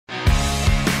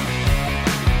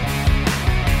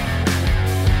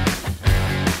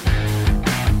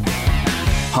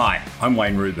I'm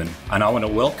Wayne Rubin, and I want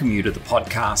to welcome you to the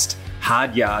podcast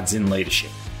Hard Yards in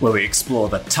Leadership, where we explore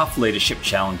the tough leadership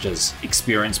challenges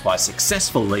experienced by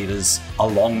successful leaders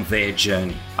along their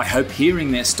journey. I hope hearing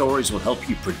their stories will help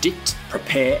you predict,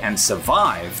 prepare, and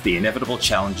survive the inevitable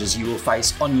challenges you will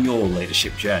face on your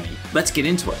leadership journey. Let's get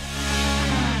into it.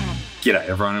 G'day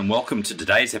everyone, and welcome to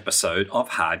today's episode of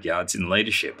Hard Yards in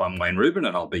Leadership. I'm Wayne Rubin,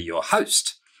 and I'll be your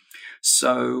host.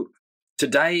 So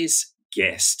today's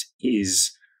guest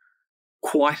is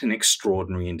quite an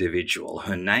extraordinary individual.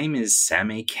 Her name is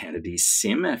Sami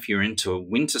Kennedy-Sim. If you're into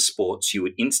winter sports, you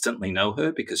would instantly know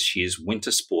her because she is winter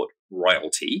sport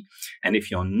royalty. And if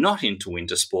you're not into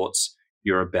winter sports,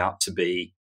 you're about to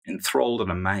be enthralled and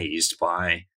amazed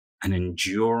by an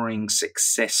enduring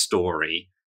success story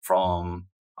from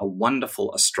a wonderful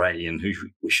Australian who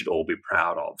we should all be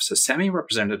proud of. So Sami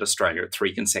represented Australia at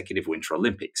 3 consecutive Winter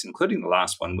Olympics, including the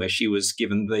last one where she was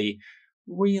given the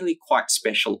really quite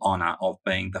special honour of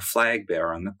being the flag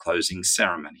bearer in the closing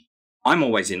ceremony. I'm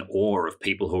always in awe of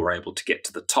people who are able to get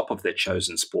to the top of their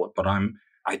chosen sport, but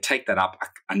I take that up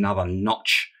another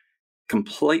notch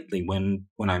completely when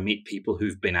I meet people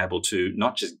who've been able to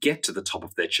not just get to the top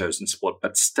of their chosen sport,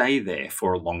 but stay there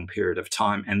for a long period of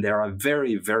time. And there are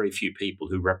very, very few people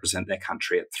who represent their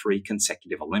country at 3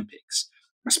 consecutive Olympics,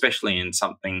 especially in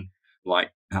something like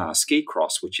ski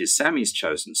cross, which is Sami's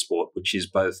chosen sport, which is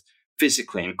both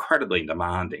physically incredibly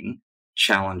demanding,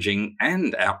 challenging,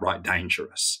 and outright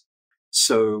dangerous.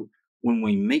 So when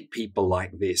we meet people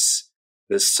like this,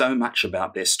 there's so much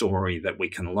about their story that we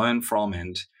can learn from,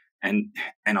 and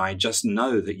I just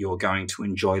know that you're going to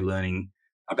enjoy learning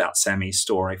about Sami's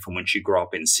story from when she grew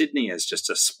up in Sydney as just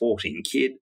a sporting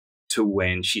kid to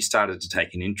when she started to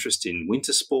take an interest in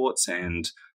winter sports and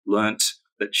learnt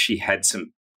that she had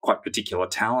some quite particular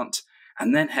talent,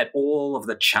 and then had all of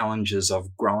the challenges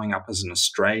of growing up as an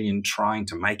Australian trying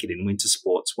to make it in winter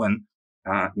sports when,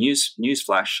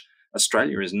 newsflash,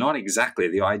 Australia is not exactly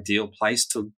the ideal place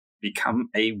to become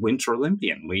a Winter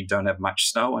Olympian. We don't have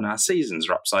much snow and our seasons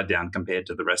are upside down compared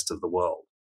to the rest of the world.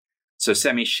 So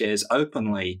Sami shares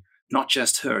openly not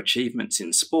just her achievements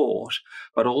in sport,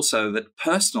 but also the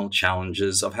personal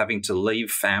challenges of having to leave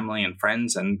family and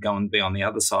friends and go and be on the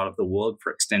other side of the world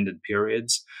for extended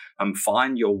periods,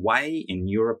 find your way in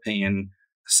European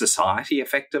society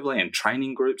effectively and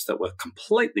training groups that were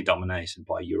completely dominated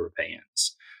by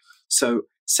Europeans. So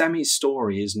Sami's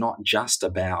story is not just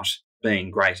about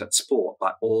being great at sport,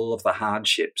 but all of the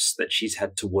hardships that she's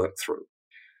had to work through.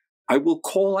 I will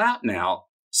call out now,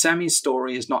 Sami's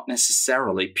story is not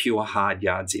necessarily pure hard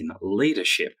yards in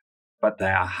leadership, but they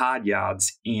are hard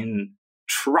yards in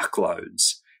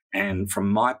truckloads. And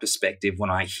from my perspective, when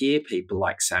I hear people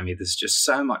like Sami, there's just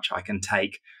so much I can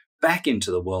take back into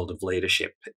the world of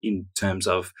leadership in terms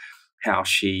of how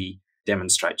she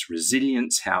demonstrates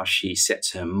resilience, how she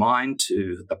sets her mind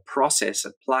to the process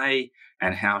at play,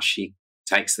 and how she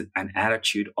takes an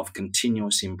attitude of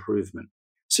continuous improvement.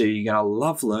 So you're going to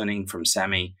love learning from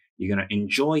Sami. You're going to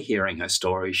enjoy hearing her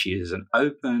story. She is an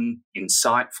open,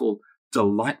 insightful,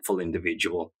 delightful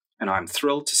individual. And I'm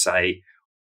thrilled to say,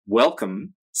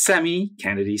 welcome, Sami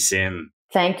Kennedy-Sim.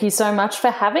 Thank you so much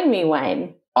for having me,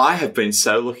 Wayne. I have been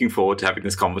so looking forward to having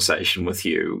this conversation with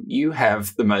you. You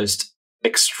have the most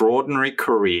extraordinary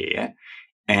career,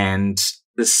 and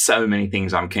there's so many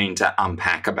things I'm keen to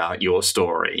unpack about your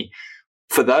story.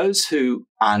 For those who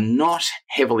are not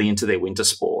heavily into their winter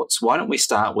sports, why don't we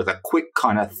start with a quick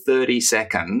kind of 30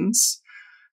 seconds,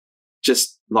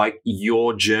 just like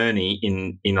your journey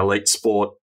in elite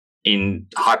sport in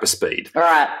hyperspeed. All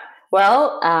right.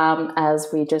 Well, as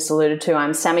we just alluded to,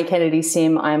 I'm Sami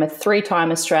Kennedy-Sim. I am a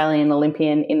 3-time Australian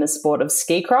Olympian in the sport of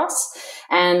ski cross.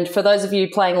 And for those of you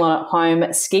playing along at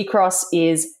home, ski cross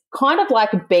is kind of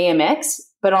like BMX,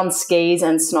 but on skis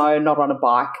and snow, not on a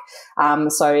bike.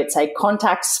 So it's a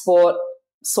contact sport,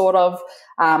 sort of,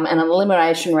 an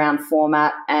elimination round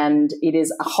format, and it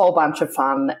is a whole bunch of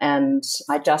fun. And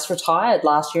I just retired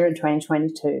last year in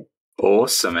 2022.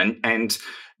 Awesome. And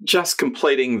just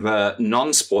completing the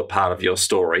non-sport part of your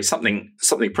story, something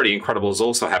pretty incredible has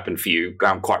also happened for you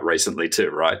quite recently too,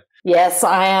 right? Yes,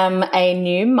 I am a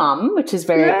new mum, which is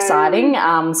very exciting.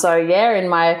 In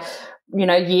my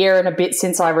year and a bit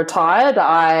since I retired,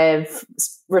 I've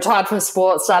retired from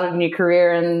sport, started a new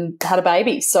career and had a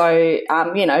baby. So,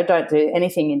 don't do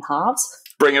anything in halves.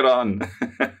 Bring it on.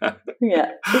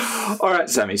 Yeah. All right,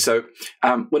 Sami. So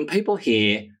when people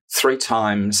hear 3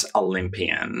 times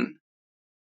Olympian,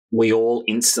 we all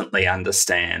instantly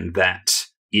understand that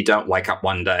you don't wake up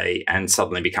one day and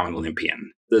suddenly become an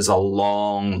Olympian. There's a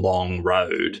long, long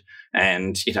road.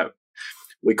 And,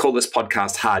 we call this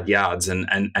podcast Hard Yards,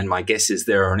 and my guess is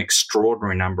there are an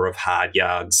extraordinary number of hard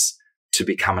yards to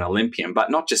become an Olympian,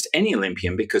 but not just any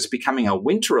Olympian, because becoming a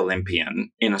Winter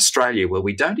Olympian in Australia, where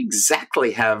we don't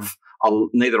exactly have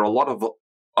neither a lot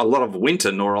of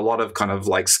winter nor a lot of kind of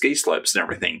like ski slopes and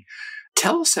everything.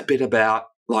 Tell us a bit about,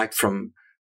 like, from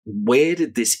where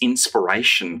did this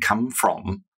inspiration come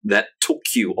from that took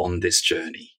you on this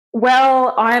journey?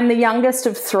 Well, I'm the youngest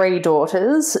of three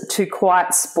daughters to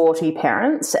quite sporty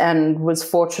parents, and was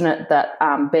fortunate that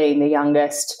being the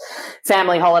youngest,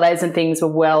 family holidays and things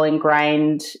were well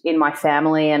ingrained in my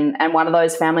family. And one of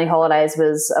those family holidays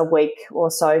was a week or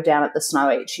so down at the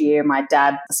snow each year. My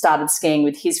dad started skiing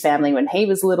with his family when he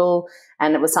was little,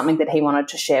 and it was something that he wanted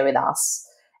to share with us.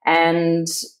 And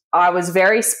I was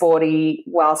very sporty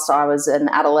whilst I was an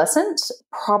adolescent.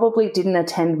 Probably didn't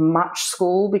attend much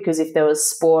school, because if there was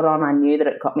sport on, I knew that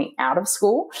it got me out of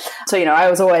school. So, I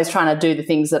was always trying to do the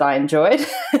things that I enjoyed.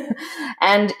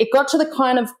 And it got to the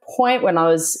kind of point when I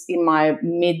was in my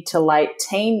mid to late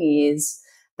teen years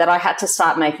that I had to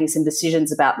start making some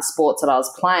decisions about the sports that I was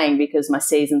playing, because my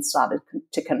seasons started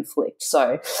to conflict.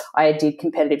 So I did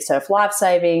competitive surf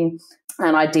lifesaving,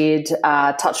 and I did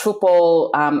touch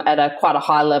football at quite a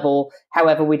high level.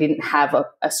 However, we didn't have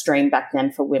a stream back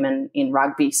then for women in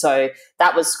rugby. So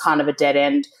that was kind of a dead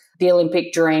end. The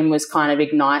Olympic dream was kind of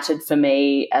ignited for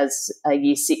me as a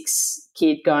year 6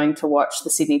 kid going to watch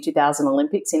the Sydney 2000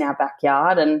 Olympics in our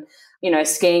backyard. And,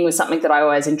 skiing was something that I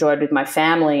always enjoyed with my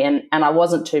family, and I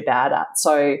wasn't too bad at.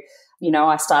 So,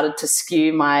 I started to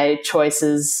skew my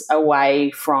choices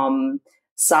away from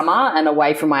summer and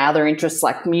away from my other interests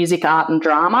like music, art and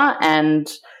drama,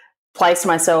 and placed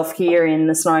myself here in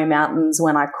the Snowy Mountains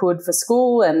when I could for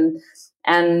school,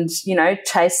 and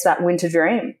chase that winter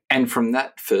dream. And from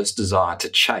that first desire to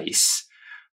chase,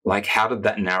 like, how did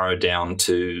that narrow down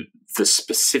to the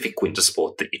specific winter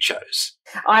sport that you chose?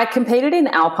 I competed in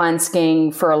alpine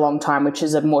skiing for a long time, which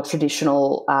is a more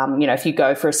traditional, if you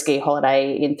go for a ski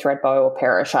holiday in Thredbo or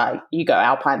Perisher, you go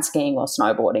alpine skiing or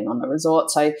snowboarding on the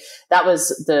resort. So that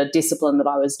was the discipline that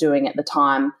I was doing at the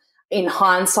time. In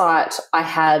hindsight, I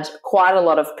had quite a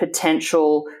lot of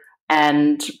potential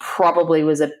and probably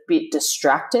was a bit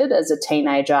distracted as a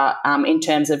teenager in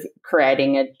terms of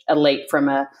creating a leap from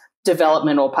a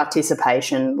development or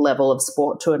participation level of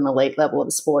sport to an elite level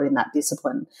of sport in that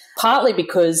discipline. Partly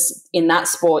because in that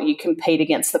sport you compete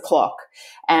against the clock,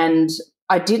 and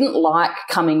I didn't like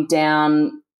coming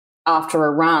down after a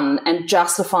run and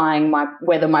justifying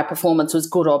whether my performance was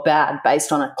good or bad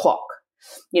based on a clock.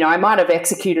 I might have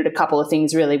executed a couple of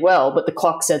things really well, but the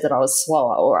clock said that I was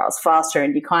slower or I was faster,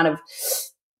 and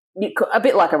a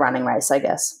bit like a running race, I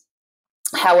guess.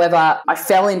 However, I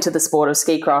fell into the sport of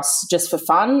ski cross just for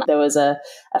fun. There was a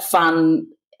fun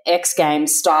X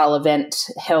Games style event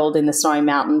held in the Snowy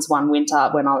Mountains one winter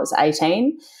when I was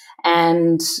 18.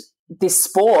 And this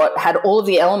sport had all of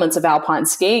the elements of alpine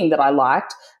skiing that I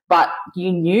liked, but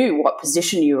you knew what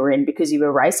position you were in because you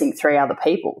were racing 3 other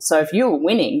people. So if you were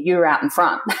winning, you were out in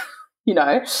front,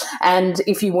 and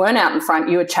if you weren't out in front,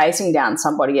 you were chasing down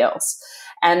somebody else.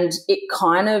 And it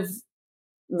kind of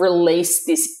released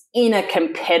this inner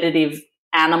competitive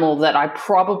animal that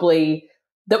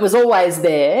was always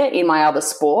there in my other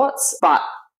sports, but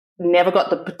never got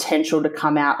the potential to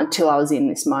come out until I was in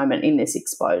this moment, in this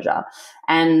exposure.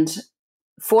 And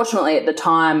fortunately at the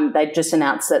time, they just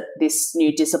announced that this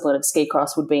new discipline of ski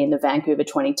cross would be in the Vancouver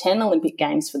 2010 Olympic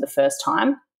Games for the first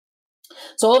time.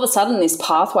 So all of a sudden this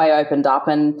pathway opened up,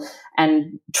 and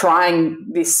trying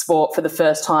this sport for the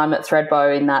first time at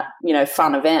Thredbo in that,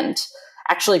 fun event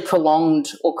actually prolonged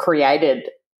or created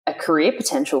a career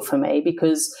potential for me,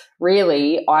 because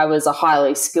really I was a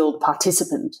highly skilled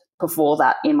participant before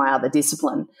that in my other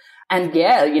discipline. And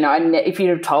if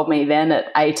you'd have told me then at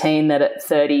 18 that at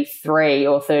 33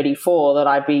 or 34 that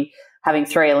I'd be having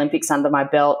 3 Olympics under my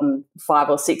belt and 5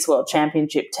 or 6 World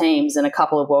Championship teams and a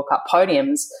couple of World Cup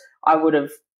podiums, I would have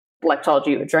told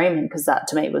you were dreaming, because that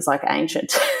to me was like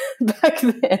ancient back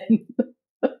then.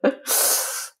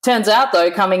 Turns out,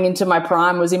 though, coming into my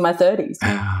prime was in my 30s.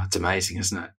 Oh, it's amazing,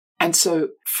 isn't it? And so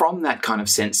from that kind of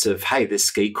sense of, hey, this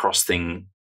ski cross thing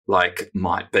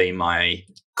might be my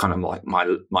kind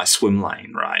of my swim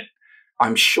lane, right?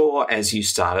 I'm sure as you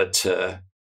started to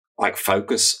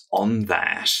focus on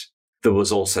that, there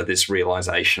was also this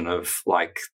realization of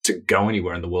to go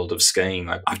anywhere in the world of skiing,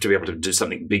 I have to be able to do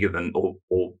something bigger than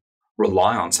or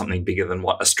rely on something bigger than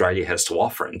what Australia has to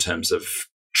offer in terms of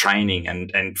training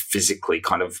and physically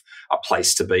kind of a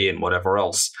place to be and whatever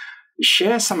else.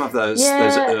 Share some of those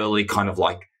early kind of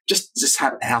just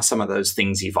how some of those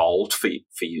things evolved for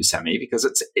you, Sami, because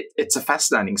it's a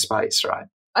fascinating space, right?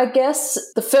 I guess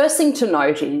the first thing to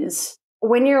note is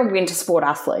when you're a winter sport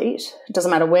athlete, it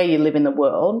doesn't matter where you live in the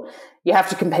world, you have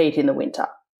to compete in the winter.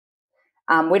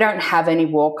 We don't have any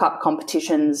World Cup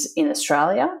competitions in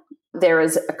Australia. There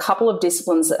is a couple of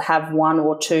disciplines that have one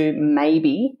or two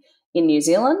maybe in New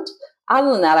Zealand.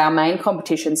 Other than that, our main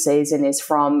competition season is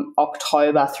from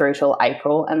October through till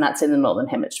April, and that's in the Northern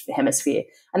Hemisphere.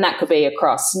 And that could be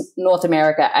across North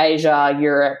America, Asia,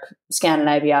 Europe,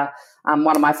 Scandinavia.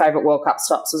 One of my favourite World Cup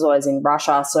stops was always in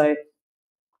Russia. So,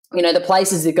 you know, the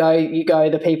places you go,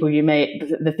 the people you meet,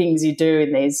 the things you do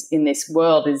in this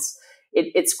world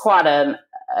it's quite a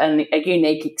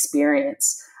unique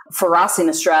experience. For us in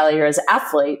Australia as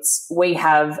athletes, we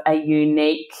have a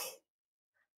unique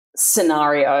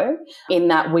scenario in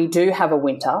that we do have a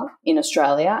winter in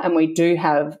Australia and we do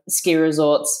have ski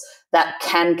resorts that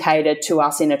can cater to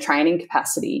us in a training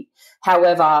capacity.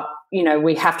 However, you know,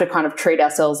 we have to kind of treat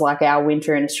ourselves like our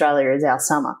winter in Australia is our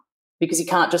summer, because you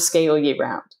can't just ski all year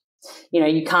round. You know,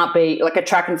 you can't be like a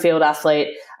track and field athlete.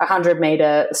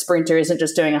 100-meter sprinter isn't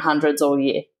just doing 100s all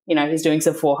year. You know, he's doing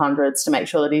some 400s to make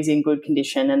sure that he's in good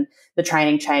condition, and the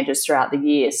training changes throughout the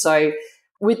year. So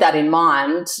with that in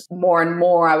mind, more and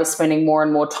more I was spending more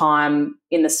and more time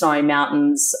in the Snowy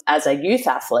Mountains as a youth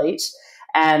athlete,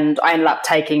 and I ended up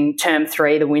taking term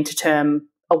 3, the winter term,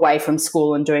 away from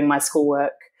school and doing my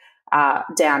schoolwork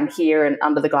down here and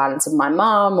under the guidance of my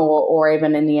mum, or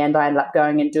even in the end I ended up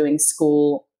going and doing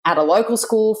school at a local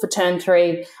school for term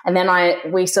 3. And then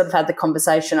we sort of had the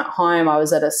conversation at home. I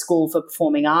was at a school for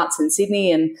performing arts in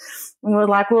Sydney, and we were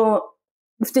like, well,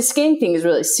 if the skiing thing is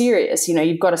really serious, you know,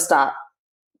 you've got to start,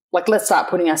 like, let's start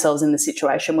putting ourselves in the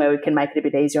situation where we can make it a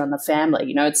bit easier on the family.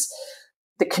 You know, it's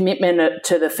the commitment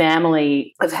to the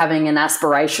family of having an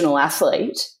aspirational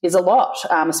athlete is a lot,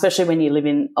 especially when you live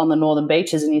on the northern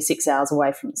beaches and you're 6 hours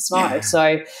away from the snow. Yeah.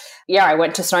 So, yeah, I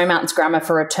went to Snowy Mountains Grammar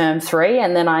for a term 3,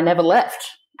 and then I never left.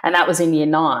 And that was in year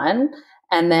 9.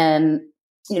 And then,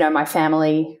 you know, my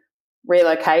family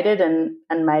relocated and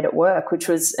made it work, which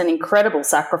was an incredible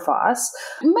sacrifice.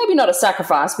 Maybe not a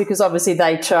sacrifice, because obviously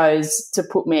they chose to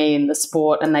put me in the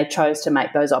sport and they chose to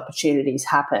make those opportunities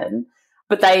happen.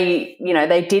 But they, you know,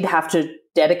 they did have to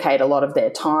dedicate a lot of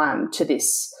their time to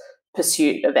this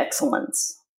pursuit of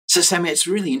excellence. So, Sami, it's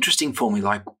really interesting for me,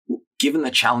 like, given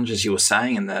the challenges you were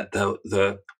saying and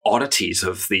the oddities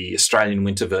of the Australian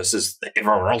winter versus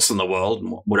everywhere else in the world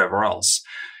and whatever else,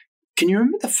 can you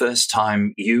remember the first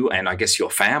time you and I guess your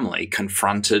family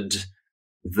confronted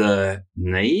the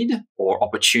need or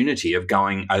opportunity of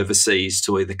going overseas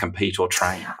to either compete or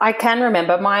train? I can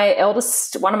remember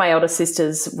one of my eldest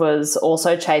sisters was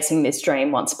also chasing this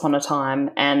dream once upon a time,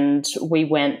 and we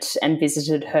went and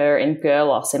visited her in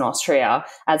Gerlos in Austria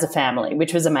as a family,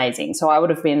 which was amazing. So I would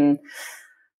have been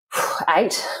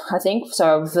 8, I think.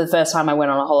 So for the first time I went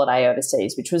on a holiday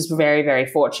overseas, which was very, very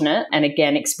fortunate. And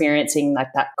again, experiencing like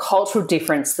that cultural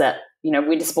difference that, you know,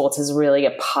 winter sports is really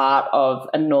a part of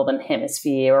a Northern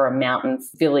Hemisphere or a mountain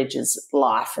village's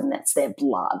life, and that's their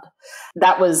blood.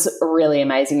 That was a really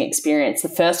amazing experience. The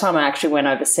first time I actually went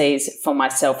overseas for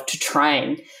myself to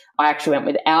train, I actually went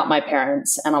without my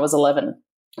parents, and I was 11.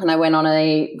 And I went on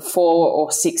a 4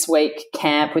 or 6 week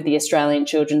camp with the Australian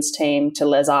children's team to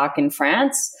Les Arcs in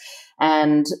France,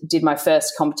 and did my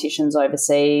first competitions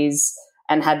overseas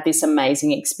and had this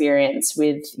amazing experience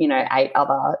with, you know, 8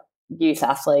 other youth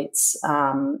athletes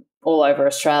all over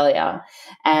Australia.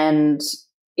 And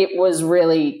it was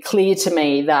really clear to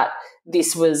me that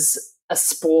this was a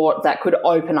sport that could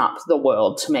open up the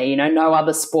world to me. You know, no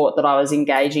other sport that I was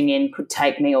engaging in could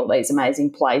take me all these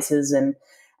amazing places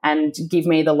and give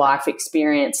me the life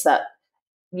experience that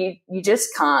you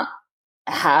just can't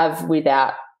have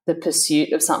without the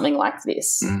pursuit of something like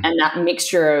this. And that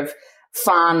mixture of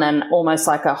fun and almost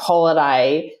like a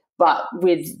holiday, but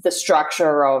with the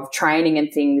structure of training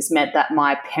and things, meant that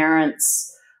my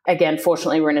parents, again,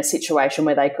 fortunately, were in a situation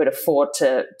where they could afford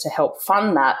to help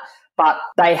fund that, but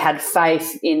they had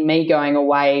faith in me going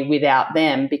away without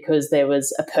them because there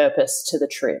was a purpose to the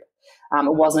trip.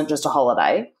 It wasn't just a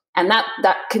holiday. And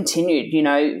that continued, you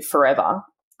know, forever.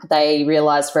 They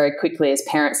realised very quickly as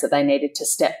parents that they needed to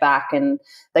step back, and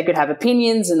they could have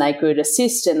opinions and they could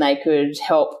assist and they could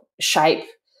help shape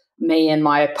me and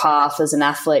my path as an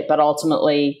athlete, but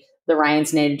ultimately the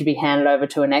reins needed to be handed over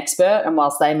to an expert. And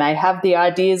whilst they may have the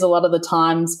ideas, a lot of the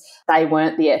times they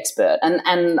weren't the expert. And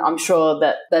I'm sure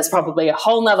that there's probably a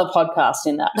whole nother podcast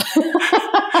in that.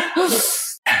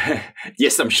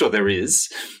 Yes, I'm sure there is.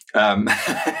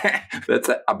 That's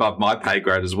above my pay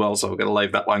grade as well, so we're going to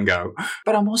leave that one go.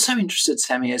 But I'm also interested,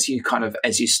 Sami, as you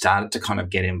started to kind of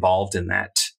get involved in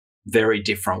that, very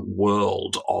different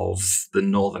world of the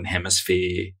Northern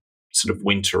Hemisphere sort of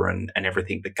winter and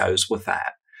everything that goes with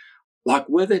that. Like,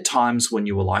 were there times when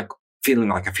you were like feeling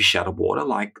like a fish out of water,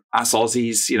 like us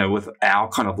Aussies, with our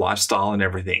kind of lifestyle and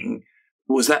everything?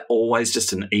 Was that always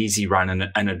just an easy run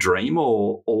and a dream,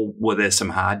 or were there some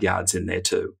hard yards in there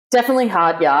too? Definitely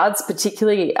hard yards,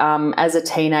 particularly as a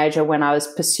teenager when I was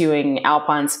pursuing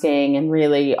alpine skiing, and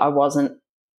really I wasn't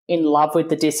in love with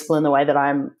the discipline the way that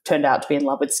I turned out to be in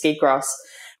love with ski cross.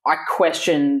 I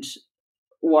questioned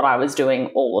what I was doing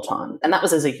all the time. And that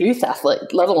was as a youth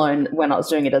athlete, let alone when I was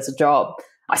doing it as a job.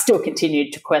 I still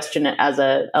continued to question it as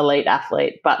an elite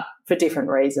athlete, but for different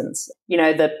reasons.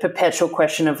 The perpetual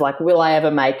question of like, will I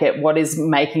ever make it? What is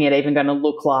making it even going to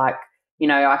look like?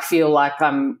 I feel like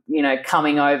I'm,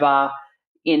 coming over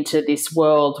into this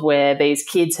world where these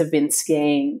kids have been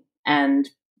skiing and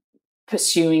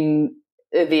pursuing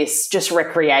this just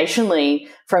recreationally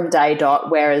from day dot,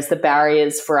 whereas the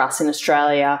barriers for us in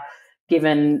Australia,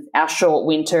 given our short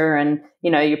winter and,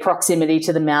 your proximity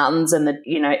to the mountains and the,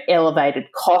 elevated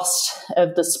cost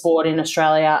of the sport in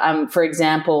Australia. For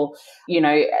example,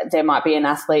 there might be an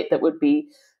athlete that would be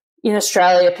in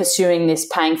Australia pursuing this,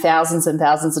 paying thousands and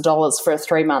thousands of dollars for a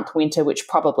 3-month winter, which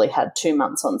probably had 2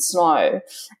 months on snow.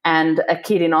 And a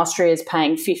kid in Austria is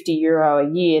paying €50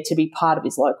 a year to be part of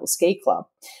his local ski club.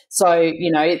 So,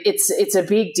 it's a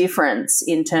big difference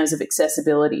in terms of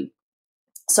accessibility.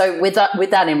 So with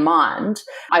that in mind,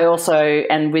 I also,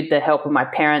 and with the help of my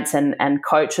parents and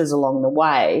coaches along the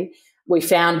way, we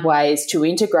found ways to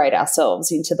integrate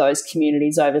ourselves into those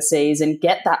communities overseas and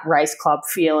get that race club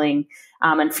feeling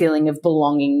and feeling of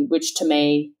belonging, which to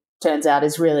me turns out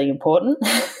is really important.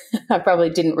 I probably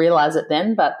didn't realize it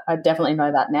then, but I definitely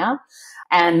know that now.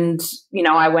 And,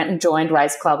 I went and joined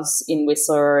race clubs in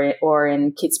Whistler or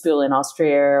in Kitzbühel in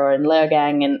Austria or in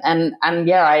Leogang. And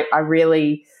yeah, I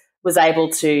really was able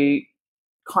to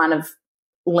kind of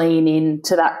lean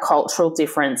into that cultural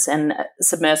difference and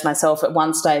submerge myself. At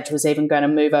one stage was even going to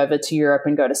move over to Europe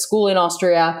and go to school in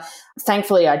Austria.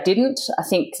 Thankfully, I didn't. I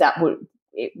think that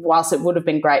whilst it would have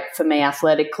been great for me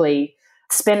athletically,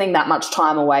 spending that much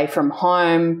time away from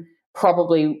home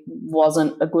probably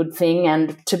wasn't a good thing.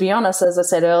 And to be honest, as I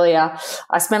said earlier,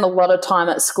 I spent a lot of time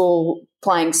at school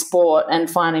playing sport and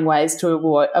finding ways to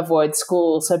avoid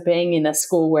school. So being in a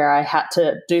school where I had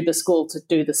to do the school to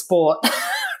do the sport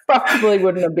probably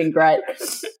wouldn't have been great,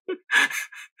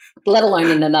 let alone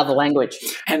in another language.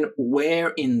 And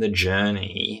where in the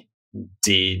journey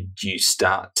did you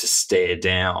start to stare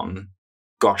down,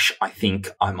 gosh, I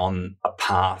think I'm on a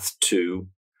path to,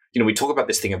 we talk about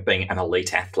this thing of being an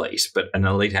elite athlete, but an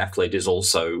elite athlete is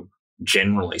also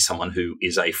generally someone who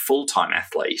is a full-time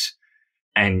athlete.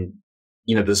 And,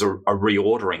 there's a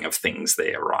reordering of things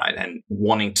there, right? And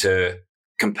wanting to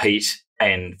compete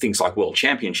and things like world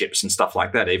championships and stuff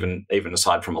like that, even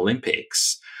aside from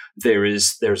Olympics,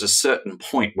 there's a certain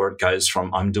point where it goes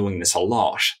from I'm doing this a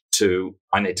lot to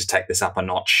I need to take this up a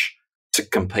notch to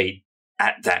compete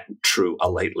at that true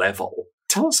elite level.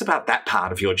 Tell us about that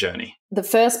part of your journey. The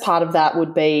first part of that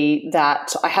would be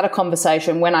that I had a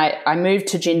conversation when I moved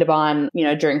to Jindabyne,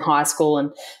 during high school,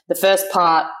 and the first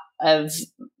part of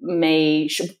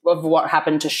what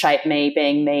happened to shape me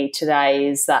being me today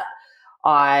is that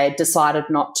I decided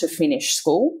not to finish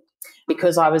school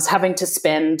because I was having to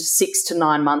spend 6 to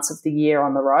 9 months of the year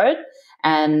on the road,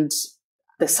 and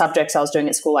the subjects I was doing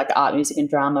at school, like art, music and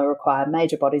drama, required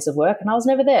major bodies of work, and I was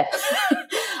never there.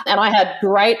 And I had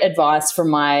great advice from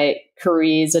my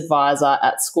careers advisor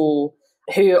at school,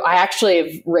 who I actually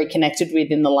have reconnected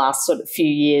with in the last sort of few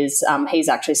years. He's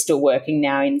actually still working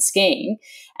now in skiing.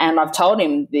 And I've told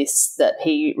him this, that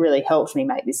he really helped me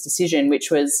make this decision, which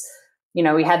was, you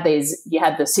had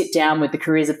the sit down with the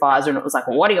careers advisor, and it was like,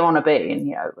 well, what do you want to be? And,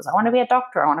 it was, I want to be a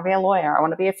doctor. I want to be a lawyer. I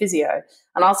want to be a physio.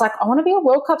 And I was like, I want to be a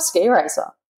World Cup ski racer.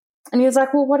 And he was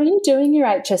like, well, what are you doing your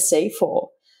HSC for?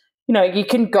 You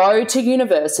can go to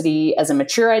university as a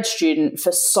mature age student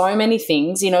for so many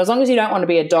things, as long as you don't want to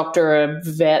be a doctor, a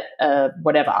vet,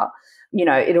 whatever,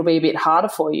 it'll be a bit harder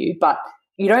for you, but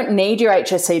you don't need your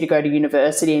HSC to go to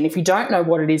university. And if you don't know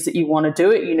what it is that you want to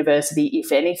do at university,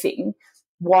 if anything,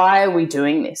 why are we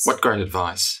doing this? What great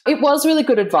advice. It was really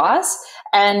good advice.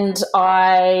 And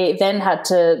I then had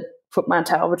to put my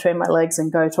tail between my legs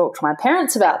and go talk to my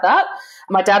parents about that.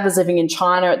 My dad was living in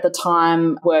China at the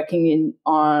time, working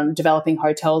on developing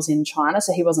hotels in China,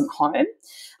 so he wasn't home.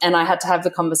 And I had to have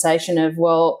the conversation of,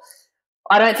 well,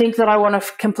 I don't think that I want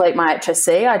to complete my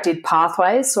HSC. I did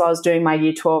pathways, so I was doing my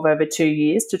year 12 over 2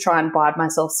 years to try and bide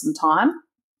myself some time.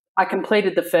 I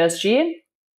completed the first year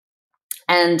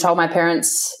and told my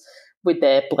parents with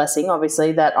their blessing,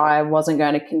 obviously, that I wasn't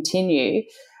going to continue.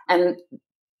 And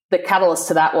the catalyst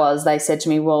to that was they said to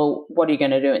me, well, what are you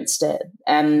going to do instead?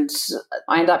 And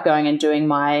I ended up going and doing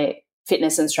my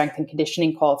fitness and strength and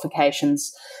conditioning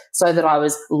qualifications so that I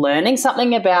was learning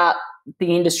something about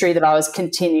the industry that I was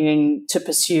continuing to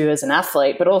pursue as an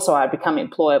athlete, but also I'd become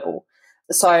employable.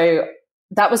 So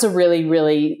that was a really,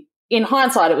 really, in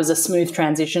hindsight, it was a smooth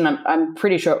transition. I'm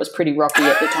pretty sure it was pretty rocky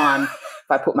at the time if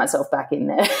I put myself back in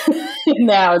there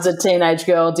now as a teenage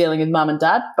girl dealing with mum and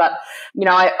dad. But,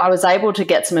 I was able to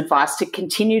get some advice to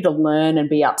continue to learn and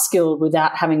be upskilled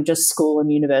without having just school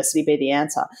and university be the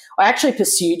answer. I actually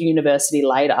pursued university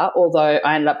later, although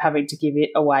I ended up having to give it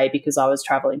away because I was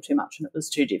traveling too much and it was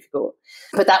too difficult.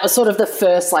 But that was sort of the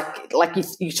first, like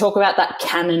you talk about that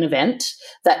canon event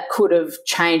that could have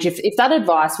changed. If that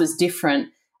advice was different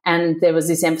and there was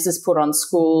this emphasis put on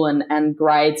school and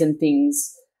grades and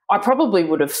things, I probably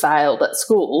would have failed at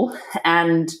school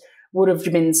and would have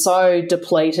been so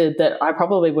depleted that I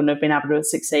probably wouldn't have been able to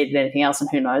succeed in anything else, and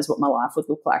who knows what my life would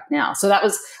look like now. So that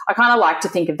was, I kind of like to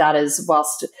think of that as,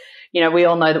 whilst, we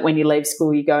all know that when you leave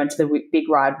school, you go into the big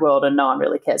wide world and no one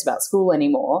really cares about school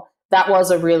anymore. That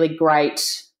was a really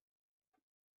great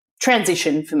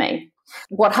transition for me.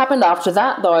 What happened after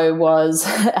that, though, was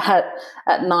at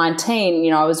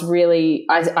 19, I was really,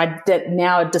 I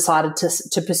now had decided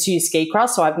to pursue ski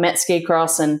cross. So I've met ski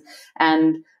cross and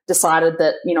decided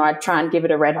that, I'd try and give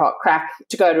it a red hot crack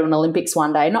to go to an Olympics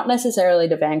one day, not necessarily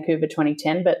to Vancouver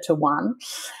 2010, but to one.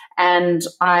 And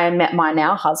I met my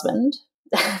now husband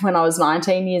when I was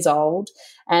 19 years old,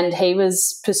 and he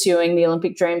was pursuing the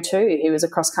Olympic dream too. He was a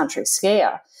cross-country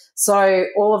skier. So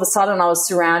all of a sudden I was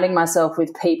surrounding myself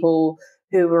with people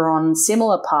who were on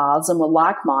similar paths and were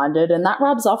like-minded, and that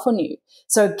rubs off on you.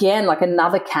 So again, like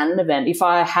another canon event, if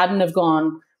I hadn't have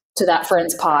gone to that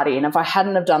friend's party and if I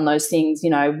hadn't have done those things,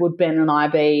 would Ben and I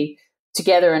be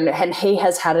together? And he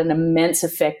has had an immense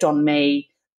effect on me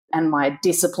and my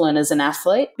discipline as an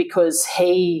athlete, because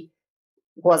he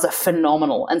was a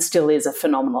phenomenal and still is a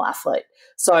phenomenal athlete.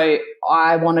 So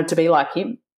I wanted to be like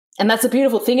him. And that's the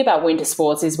beautiful thing about winter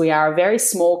sports is we are a very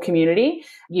small community.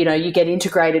 You get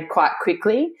integrated quite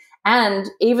quickly. And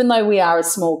even though we are a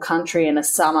small country and a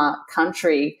summer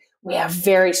country, we are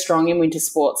very strong in winter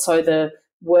sports. So the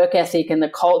work ethic and the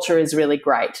culture is really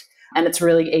great, and it's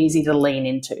really easy to lean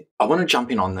into. I want to jump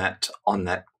in on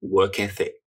that work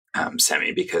ethic,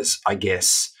 Sami, because I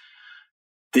guess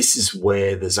this is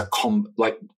where there's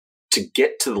to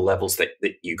get to the levels that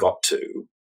you got to,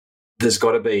 there's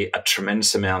got to be a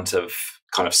tremendous amount of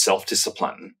kind of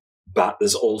self-discipline, but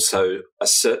there's also a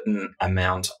certain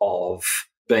amount of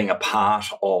being a part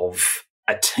of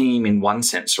a team in one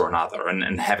sense or another,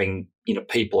 and having,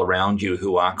 people around you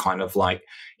who are kind of like,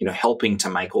 helping to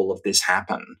make all of this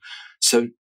happen. So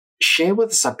share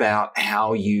with us about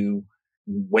how you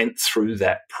went through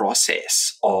that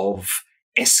process of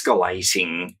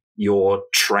escalating your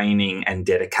training and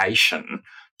dedication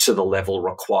to the level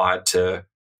required to,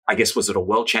 I guess, was it a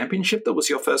world championship that was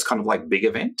your first kind of like big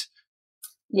event?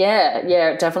 Yeah,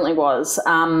 it definitely was.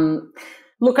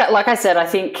 Look, like I said, I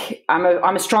think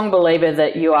I'm a strong believer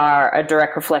that you are a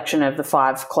direct reflection of the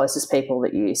 5 closest people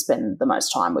that you spend the most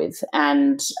time with.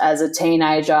 And as a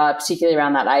teenager, particularly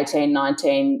around that 18,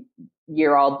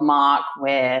 19-year-old mark,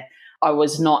 where I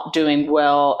was not doing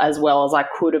as well as I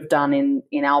could have done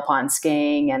in alpine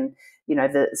skiing, and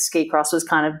the ski cross was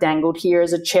kind of dangled here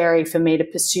as a cherry for me to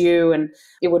pursue, and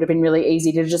it would have been really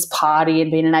easy to just party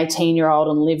and be an 18-year-old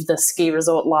and live the ski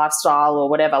resort lifestyle or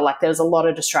whatever. Like, there was a lot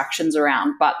of distractions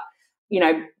around. But,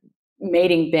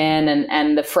 meeting Ben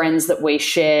and the friends that we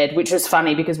shared, which was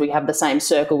funny because we have the same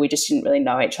circle, we just didn't really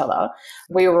know each other.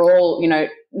 We were all,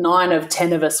 9 of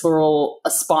 10 of us were all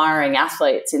aspiring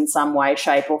athletes in some way,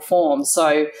 shape or form.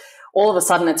 So all of a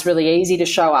sudden it's really easy to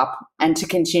show up and to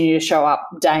continue to show up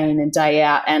day in and day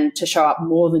out, and to show up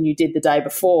more than you did the day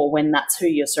before when that's who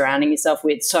you're surrounding yourself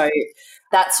with. So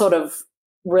that sort of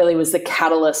really was the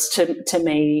catalyst to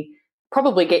me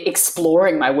probably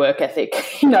exploring my work ethic.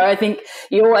 I think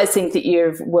you always think that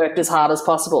you've worked as hard as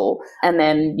possible, and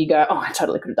then you go, oh, I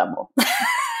totally could have done more.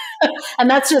 And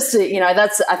that's just,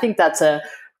 I think that's a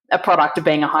product of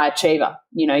being a high achiever.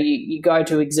 You go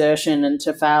to exertion and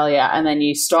to failure, and then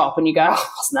you stop and you go,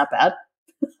 oh, wasn't that bad?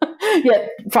 Yeah,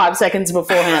 5 seconds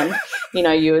beforehand,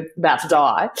 you're about to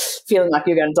die, feeling like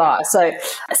you're going to die. So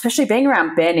especially being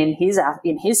around Ben in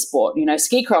his sport,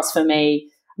 ski cross for me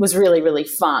was really, really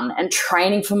fun, and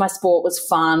training for my sport was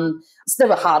fun. There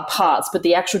were hard parts, but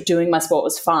the actual doing my sport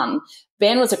was fun.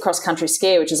 Ben was a cross-country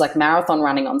skier, which is like marathon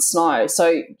running on snow.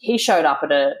 So he showed up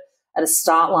at at a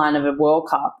start line of a World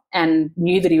Cup and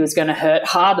knew that he was going to hurt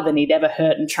harder than he'd ever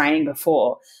hurt in training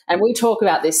before. And we talk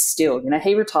about this still.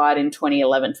 He retired in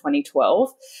 2011,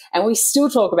 2012, and we still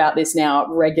talk about this now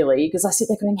regularly because I sit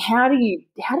there going, how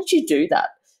did you do that?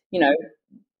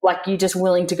 Like you're just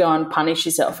willing to go and punish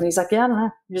yourself. And he's like, yeah, I don't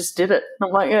know, you just did it. I'm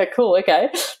like, yeah, cool, okay.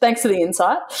 Thanks for the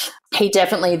insight. He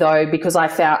definitely, though, because I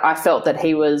felt that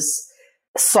he was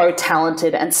so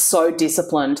talented and so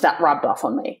disciplined, that rubbed off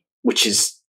on me. Which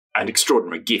is an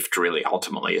extraordinary gift, really,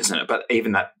 ultimately, isn't it? But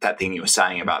even that thing you were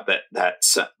saying about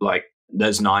that's like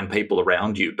those 9 people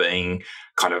around you being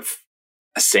kind of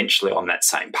essentially on that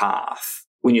same path.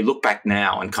 When you look back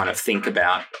now and kind of think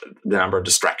about the number of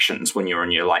distractions when you're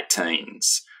in your late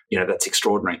teens, that's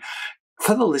extraordinary.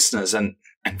 For the listeners and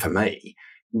for me,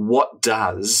 what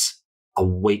does a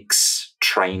week's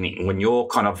training, when you're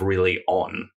kind of really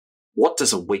on, what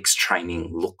does a week's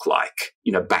training look like,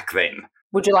 back then?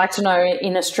 Would you like to know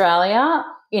in Australia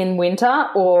in winter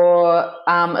or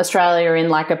Australia in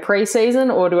like a pre-season,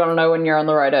 or do you want to know when you're on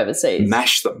the road overseas?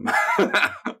 Mash them.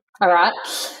 All right.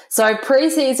 So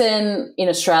pre-season in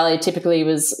Australia typically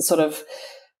was sort of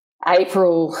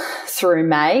April through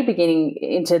May, beginning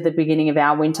into the beginning of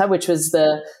our winter, which was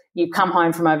you come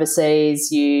home from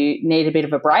overseas, you need a bit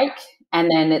of a break, and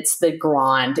then it's the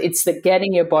grind. It's the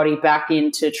getting your body back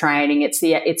into training.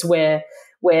 It's where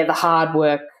the hard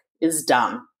work is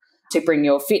done to bring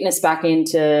your fitness back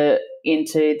into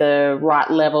the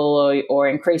right level or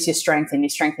increase your strength and your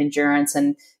strength endurance.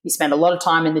 And you spend a lot of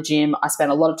time in the gym. I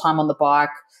spend a lot of time on the bike.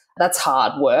 That's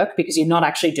hard work because you're not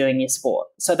actually doing your sport.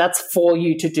 So that's for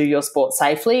you to do your sport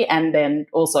safely and then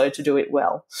also to do it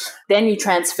well. Then you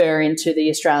transfer into the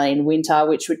Australian winter,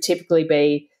 which would typically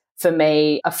be, for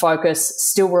me, a focus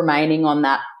still remaining on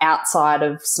that outside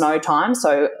of snow time.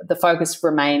 So the focus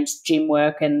remained gym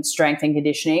work and strength and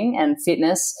conditioning and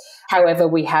fitness. However,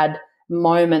 we had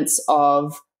moments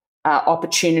of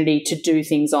opportunity to do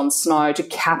things on snow to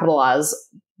capitalize,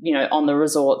 on the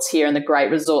resorts here and the great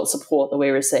resort support that we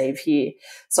receive here.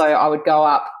 So I would go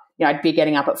up, I'd be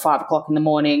getting up at 5 o'clock in the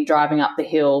morning, driving up the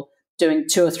hill, doing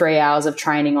 2 or 3 hours of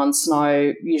training on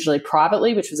snow, usually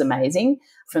privately, which was amazing,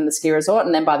 from the ski resort.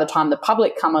 And then by the time the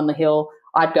public come on the hill,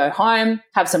 I'd go home,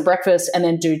 have some breakfast, and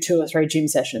then do 2 or 3 gym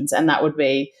sessions. And that would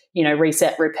be,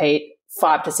 reset, repeat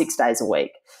 5 to 6 days a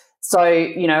week. So,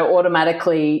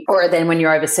 automatically, or then when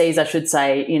you're overseas, I should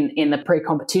say, in the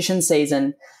pre-competition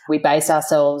season, we base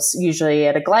ourselves usually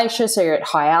at a glacier, so you're at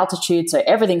high altitude, so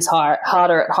everything's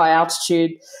harder at high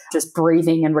altitude. Just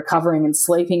breathing and recovering and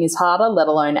sleeping is harder, let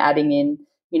alone adding in,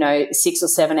 6 or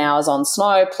 7 hours on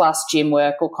snow plus gym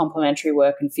work or complementary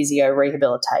work and physio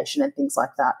rehabilitation and things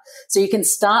like that. So you can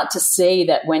start to see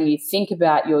that when you think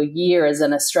about your year as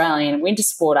an Australian winter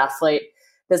sport athlete,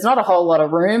 there's not a whole lot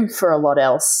of room for a lot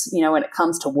else, when it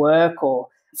comes to work or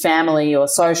family or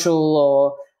social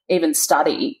or even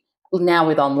study. Now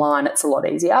with online, it's a lot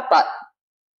easier, but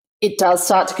it does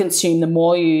start to consume. The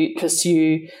more you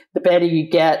pursue, the better you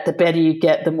get,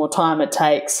 the more time it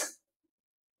takes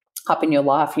up in your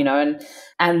life,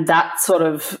 and that sort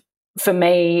of, for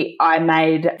me, I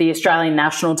made the Australian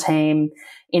national team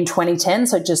in 2010,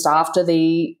 so just after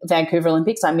the Vancouver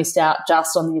Olympics. I missed out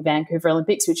just on the Vancouver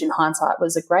Olympics, which in hindsight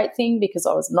was a great thing because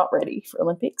I was not ready for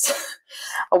Olympics.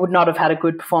 I would not have had a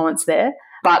good performance there.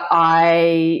 But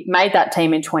I made that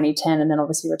team in 2010 and then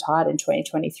obviously retired in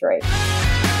 2023.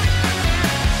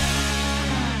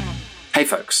 Hey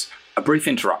folks, a brief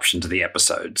interruption to the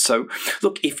episode. So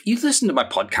look, if you listen to my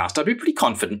podcast, I'd be pretty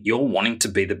confident you're wanting to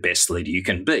be the best leader you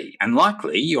can be. And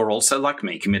likely you're also, like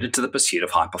me, committed to the pursuit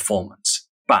of high performance.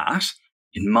 But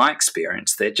in my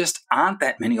experience, there just aren't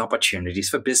that many opportunities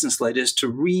for business leaders to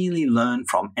really learn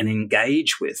from and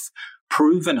engage with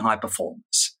proven high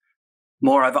performers.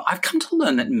 Moreover, I've come to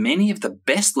learn that many of the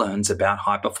best learns about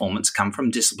high performance come from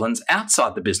disciplines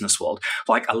outside the business world,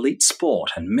 like elite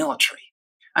sport and military.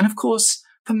 And of course,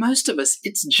 for most of us,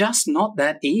 it's just not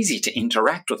that easy to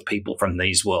interact with people from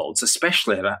these worlds,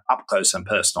 especially at an up-close and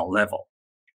personal level.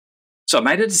 So I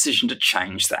made a decision to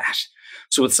change that.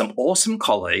 So with some awesome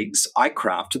colleagues, I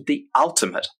crafted the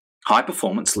ultimate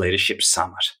high-performance leadership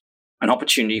summit, an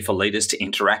opportunity for leaders to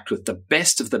interact with the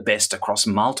best of the best across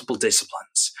multiple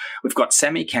disciplines. We've got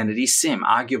Sami Kennedy-Sim,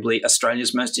 arguably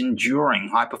Australia's most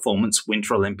enduring high-performance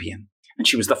Winter Olympian, and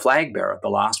she was the flag bearer at the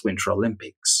last Winter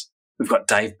Olympics. We've got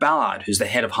Dave Ballard, who's the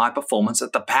head of high performance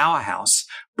at the powerhouse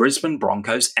Brisbane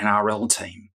Broncos NRL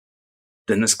team.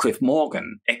 Then there's Cliff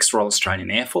Morgan, ex-Royal Australian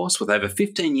Air Force with over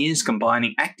 15 years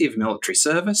combining active military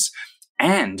service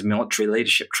and military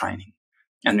leadership training.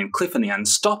 And then Cliff and the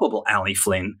unstoppable Ali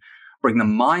Flynn bring the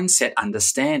mindset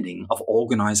understanding of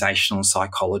organisational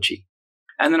psychology.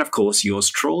 And then, of course, yours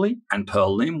truly and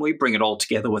Pearl Lim, we bring it all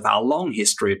together with our long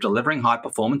history of delivering high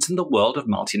performance in the world of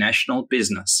multinational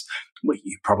business, where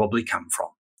you probably come from.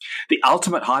 The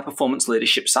Ultimate High Performance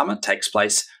Leadership Summit takes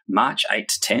place March 8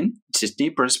 to 10, Sydney,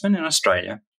 Brisbane in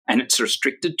Australia, and it's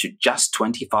restricted to just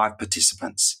 25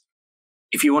 participants.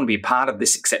 If you want to be part of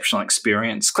this exceptional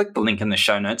experience, click the link in the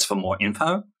show notes for more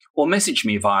info or message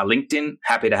me via LinkedIn.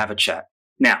 Happy to have a chat.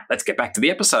 Now, let's get back to the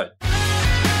episode.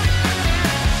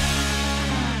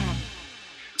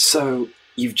 So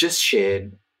you've just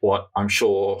shared what I'm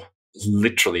sure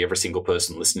literally every single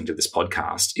person listening to this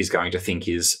podcast is going to think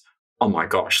is, oh my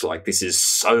gosh, like this is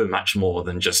so much more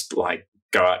than just like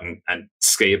go out and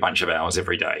ski a bunch of hours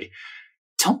every day.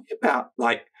 Tell me about,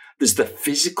 like, there's the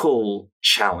physical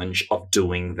challenge of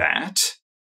doing that,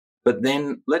 but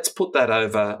then let's put that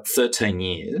over 13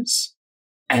 years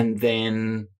and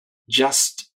then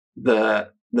just the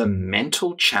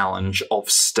mental challenge of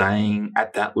staying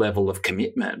at that level of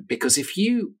commitment. Because if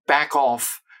you back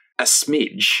off a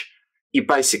smidge, you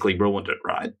basically ruined it,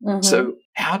 right? Mm-hmm. So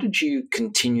how did you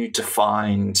continue to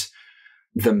find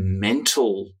the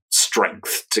mental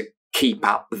strength to keep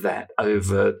up that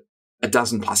over a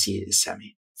dozen plus years,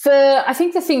 Sami? I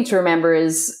think the thing to remember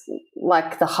is,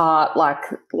 like the heart,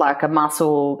 like a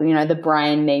muscle, the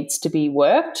brain needs to be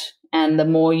worked. And the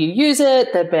more you use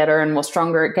it, the better and more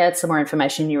stronger it gets, the more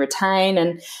information you retain.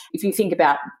 And if you think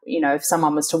about, if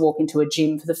someone was to walk into a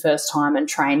gym for the first time and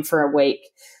train for a week,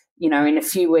 in a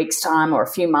few weeks' time or a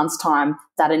few months' time,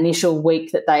 that initial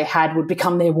week that they had would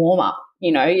become their warm-up.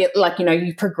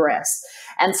 You progress.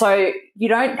 And so you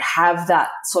don't have that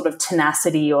sort of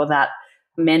tenacity or that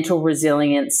mental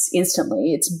resilience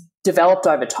instantly. It's developed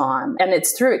over time, and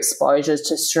it's through exposures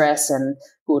to stress and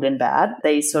good and bad.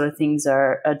 These sort of things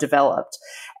are developed.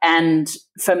 And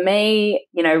for me,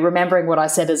 remembering what I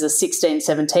said as a 16,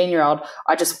 17-year-old,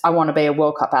 I want to be a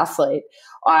World Cup athlete.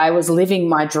 I was living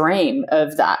my dream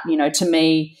of that. To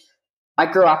me, I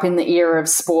grew up in the era of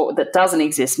sport that doesn't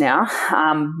exist now,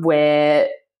 where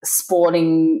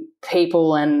sporting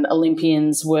people and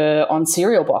Olympians were on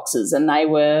cereal boxes, and they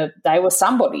were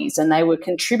somebodies, and they were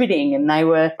contributing, and they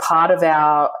were part of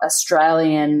our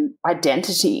Australian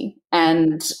identity.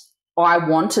 And I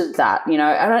wanted that.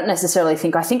 I don't necessarily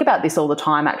I think about this all the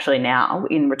time actually now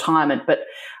in retirement, but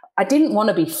I didn't want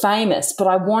to be famous, but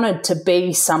I wanted to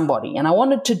be somebody, and I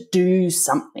wanted to do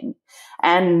something.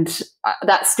 And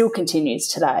that still continues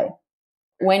today.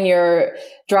 When you're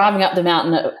driving up the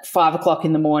mountain at 5 o'clock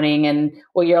in the morning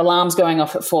or your alarm's going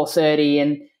off at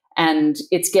 4:30 and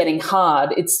it's getting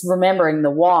hard, it's remembering the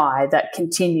why that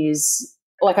continues.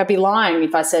 Like, I'd be lying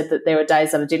if I said that there were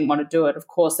days that I didn't want to do it. Of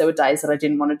course, there were days that I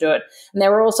didn't want to do it. And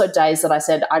there were also days that I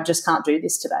said, I just can't do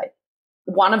this today.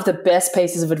 One of the best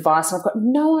pieces of advice, and I've got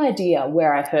no idea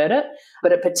where I heard it,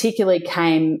 but it particularly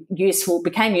became useful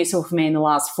for me in the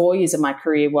last 4 years of my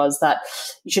career, was that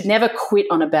you should never quit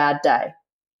on a bad day.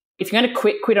 If you're going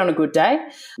to quit on a good day,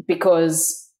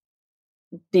 because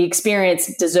the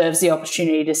experience deserves the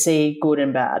opportunity to see good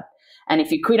and bad. And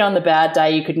if you quit on the bad day,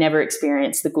 you could never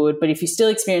experience the good. But if you still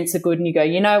experience the good and you go,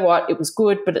 you know what, it was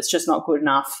good, but it's just not good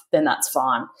enough, then that's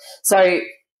fine. So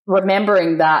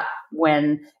remembering that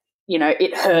when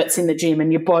it hurts in the gym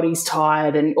and your body's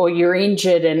tired or you're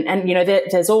injured and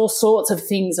there's all sorts of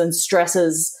things and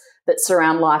stresses that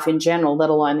surround life in general, let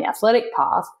alone the athletic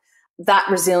path, that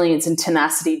resilience and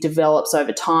tenacity develops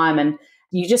over time, and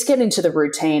you just get into the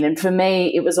routine. And for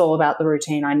me, it was all about the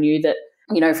routine. I knew that,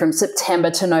 from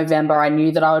September to November, I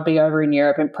knew that I would be over in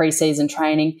Europe in pre-season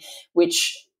training,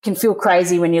 which can feel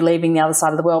crazy when you're leaving the other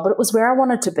side of the world, but it was where I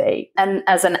wanted to be. And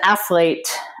as an athlete,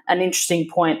 an interesting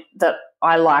point that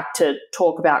I like to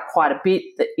talk about quite a bit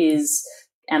that is,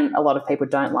 and a lot of people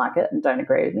don't like it and don't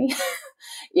agree with me,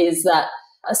 is that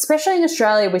especially in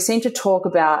Australia, we seem to talk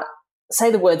about, say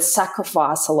the word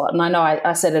sacrifice a lot. And I know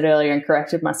I said it earlier and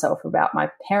corrected myself about my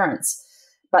parents,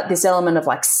 but this element of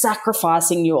like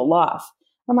sacrificing your life.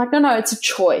 I'm like, no, it's a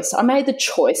choice. I made the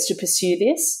choice to pursue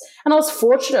this. And I was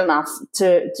fortunate enough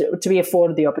to be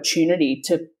afforded the opportunity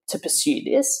to pursue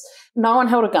this. No one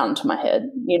held a gun to my head,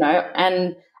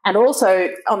 and also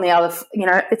on the other,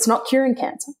 it's not curing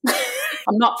cancer.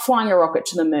 I'm not flying a rocket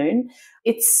to the moon.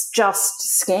 It's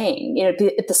just skiing.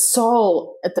 At the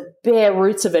soul, at the bare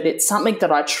roots of it, it's something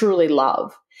that I truly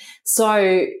love.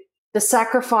 So the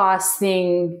sacrifice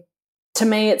thing, to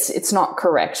me, it's not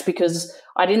correct, because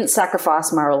I didn't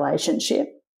sacrifice my relationship.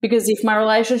 Because if my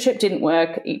relationship didn't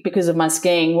work because of my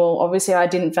skiing, well, obviously I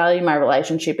didn't value my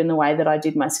relationship in the way that I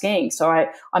did my skiing. So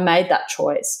I made that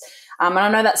choice. And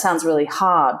I know that sounds really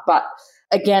hard, but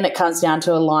again, it comes down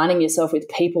to aligning yourself with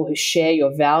people who share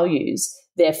your values.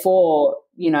 Therefore,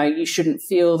 you shouldn't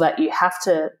feel that you have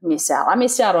to miss out. I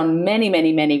missed out on many,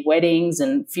 many, many weddings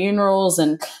and funerals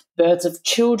and births of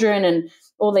children and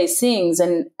all these things.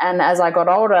 And as I got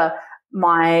older,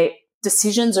 my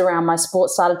decisions around my sport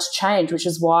started to change, which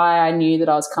is why I knew that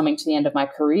I was coming to the end of my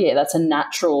career. That's a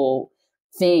natural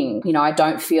thing. I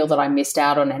don't feel that I missed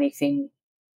out on anything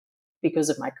because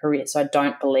of my career. So I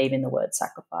don't believe in the word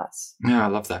sacrifice. Yeah, I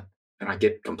love that. And I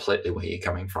get completely where you're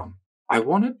coming from. I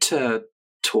wanted to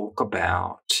talk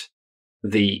about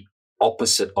the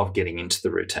opposite of getting into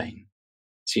the routine.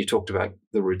 So you talked about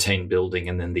the routine building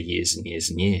and then the years and years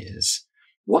and years.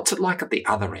 What's it like at the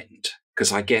other end?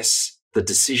 Because I guess the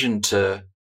decision to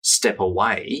step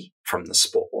away from the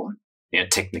sport,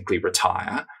 technically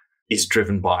retire, is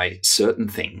driven by certain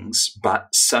things, but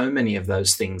so many of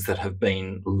those things that have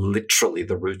been literally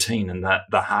the routine and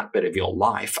the heartbeat of your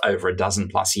life over a dozen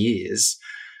plus years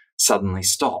suddenly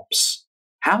stops.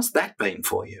 How's that been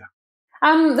for you?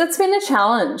 That's been a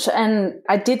challenge. And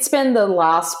I did spend the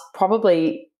last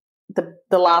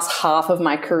half of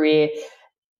my career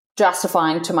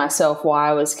justifying to myself why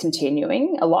I was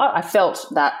continuing a lot. I felt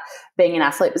that being an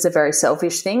athlete was a very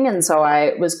selfish thing, and so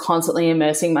I was constantly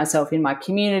immersing myself in my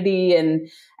community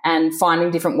and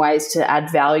finding different ways to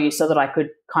add value so that I could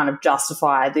kind of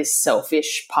justify this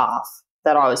selfish path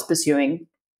that I was pursuing.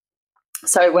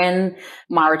 So when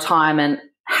my retirement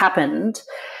happened,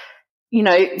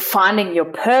 finding your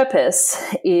purpose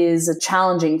is a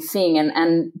challenging thing.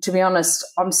 And to be honest,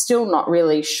 I'm still not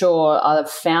really sure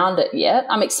I've found it yet.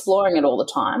 I'm exploring it all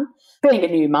the time. Being a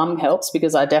new mum helps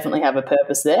because I definitely have a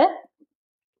purpose there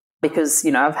because,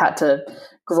 I've had to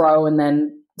grow and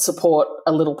then support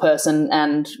a little person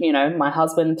and, my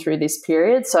husband through this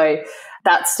period. So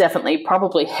that's definitely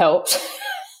probably helped.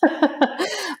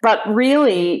 But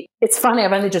really, it's funny.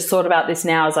 I've only just thought about this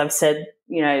now as I've said,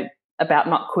 about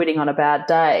not quitting on a bad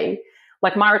day.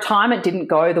 Like my retirement didn't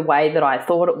go the way that I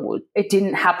thought it would. It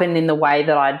didn't happen in the way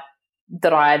that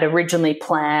I had originally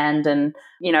planned. And,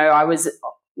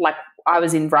 I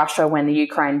was in Russia when the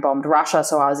Ukraine bombed Russia.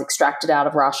 So I was extracted out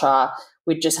of Russia.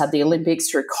 We'd just had the Olympics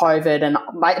through COVID. And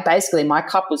basically my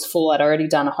cup was full. I'd already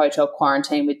done a hotel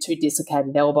quarantine with 2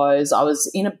 dislocated elbows. I was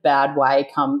in a bad way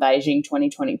come Beijing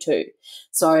 2022.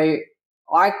 So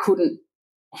I couldn't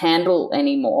handle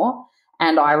anymore.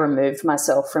 And I removed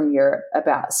myself from Europe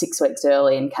about 6 weeks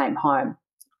early and came home.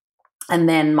 And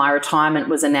then my retirement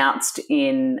was announced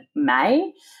in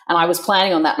May. And I was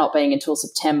planning on that not being until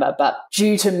September. But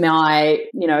due to my,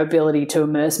 ability to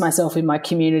immerse myself in my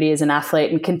community as an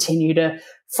athlete and continue to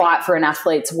fight for an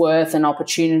athlete's worth and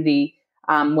opportunity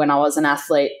when I was an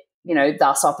athlete,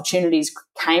 thus opportunities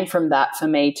came from that for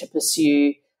me to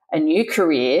pursue a new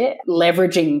career,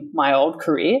 leveraging my old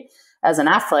career as an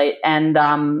athlete. And,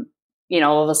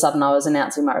 all of a sudden I was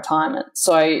announcing my retirement.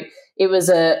 So it was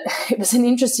an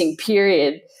interesting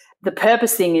period. The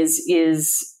purpose thing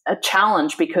is a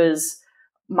challenge because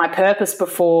my purpose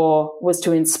before was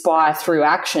to inspire through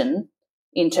action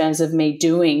in terms of me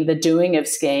doing of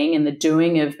skiing and the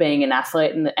doing of being an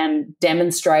athlete and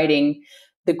demonstrating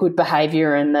the good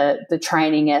behavior and the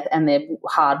training and the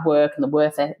hard work and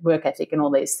the work ethic and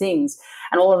all these things.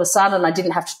 And all of a sudden I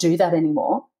didn't have to do that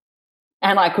anymore.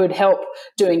 And I could help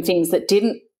doing things that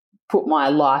didn't put my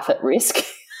life at risk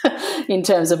in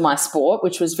terms of my sport,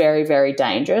 which was very, very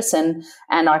dangerous. And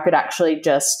I could actually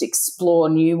just explore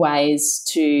new ways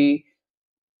to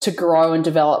grow and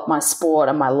develop my sport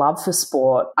and my love for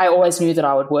sport. I always knew that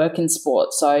I would work in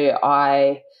sport. So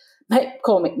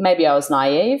maybe I was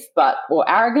naive or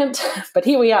arrogant, but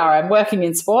here we are. I'm working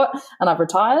in sport and I've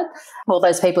retired. All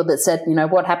those people that said,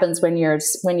 what happens when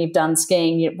you've done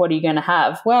skiing, what are you going to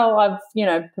have? Well, I've,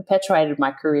 perpetuated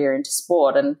my career into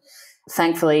sport, and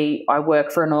thankfully I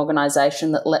work for an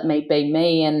organisation that let me be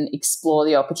me and explore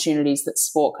the opportunities that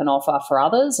sport can offer for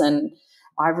others. And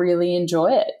I really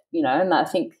enjoy it, and I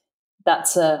think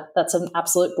that's an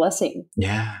absolute blessing.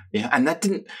 Yeah. And that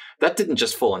didn't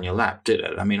just fall on your lap, did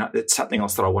it? I mean, it's something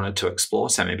else that I wanted to explore,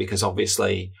 Sami, because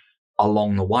obviously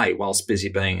along the way, whilst busy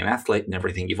being an athlete and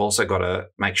everything, you've also got to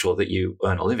make sure that you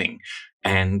earn a living.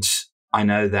 And I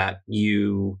know that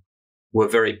you were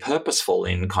very purposeful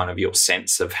in kind of your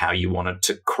sense of how you wanted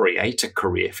to create a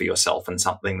career for yourself and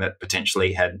something that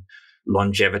potentially had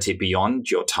longevity beyond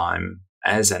your time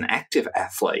as an active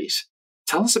athlete.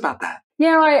 Tell us about that.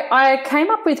 Yeah, I came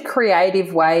up with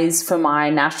creative ways for my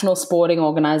national sporting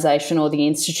organisation or the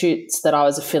institutes that I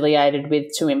was affiliated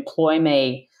with to employ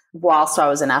me whilst I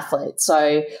was an athlete.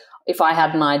 So if I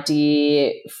had an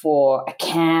idea for a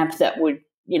camp that would,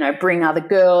 bring other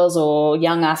girls or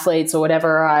young athletes or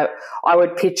whatever, I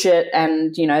would pitch it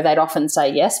and, they'd often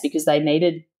say yes because they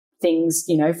needed things,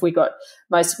 if we got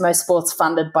most sports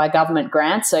funded by government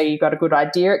grants, so you got a good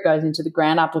idea, it goes into the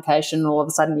grant application, and all of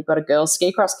a sudden you've got a girls'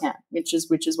 ski cross camp, which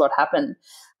is what happened.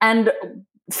 And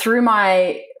through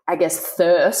my, I guess,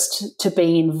 thirst to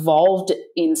be involved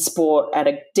in sport at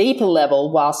a deeper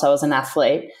level whilst I was an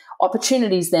athlete,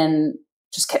 opportunities then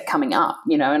just kept coming up,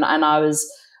 and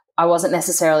I wasn't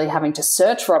necessarily having to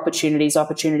search for opportunities.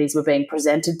 Opportunities were being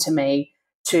presented to me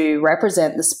to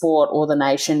represent the sport or the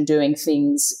nation doing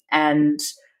things, and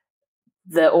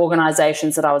the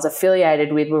organisations that I was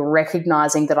affiliated with were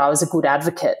recognising that I was a good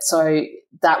advocate. So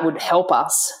that would help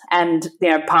us. And,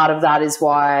 part of that is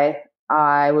why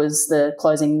I was the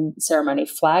closing ceremony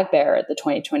flag bearer at the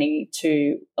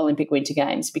 2022 Olympic Winter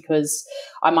Games, because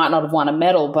I might not have won a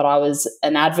medal, but I was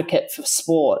an advocate for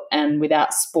sport. And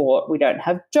without sport, we don't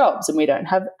have jobs, and we don't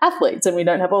have athletes, and we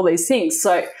don't have all these things.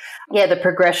 So, yeah, the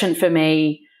progression for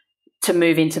me to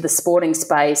move into the sporting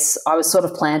space, I was sort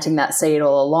of planting that seed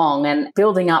all along and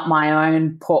building up my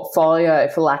own portfolio,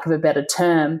 for lack of a better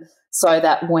term, so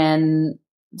that when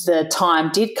the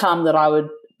time did come that I would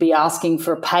be asking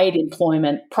for paid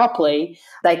employment properly,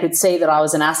 they could see that I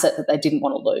was an asset that they didn't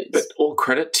want to lose. But all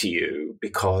credit to you,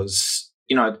 because,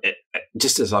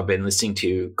 just as I've been listening to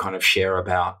you kind of share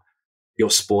about your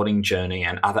sporting journey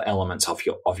and other elements of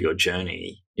your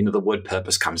journey, the word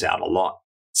purpose comes out a lot,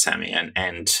 Sami,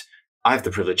 and I have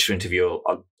the privilege to interview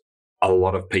a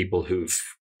lot of people who've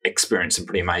experienced some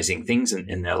pretty amazing things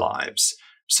in their lives,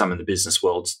 some in the business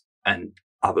world and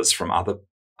others from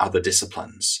other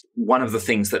disciplines. One of the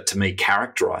things that to me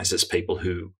characterizes people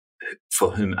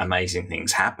for whom amazing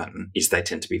things happen is they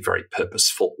tend to be very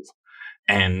purposeful.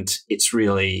 And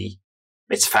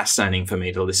it's fascinating for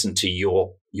me to listen to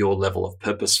your level of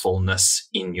purposefulness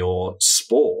in your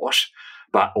sport,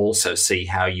 but also see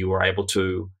how you were able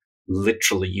to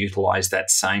literally utilize that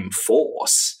same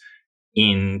force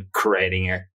in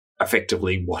creating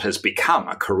effectively what has become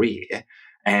a career.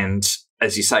 And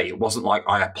as you say, it wasn't like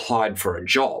I applied for a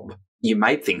job. You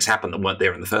made things happen that weren't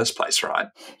there in the first place, right?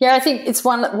 Yeah, I think it's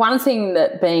one thing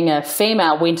that being a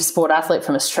female winter sport athlete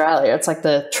from Australia, it's like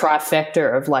the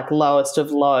trifecta of like lowest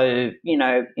of low,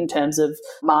 in terms of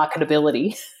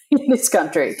marketability in this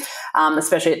country,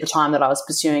 especially at the time that I was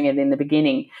pursuing it in the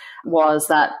beginning, was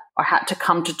that I had to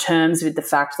come to terms with the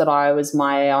fact that I was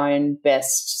my own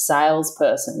best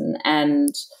salesperson.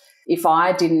 And if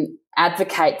I didn't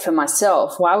advocate for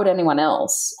myself, why would anyone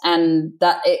else? And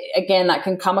that, again, that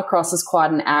can come across as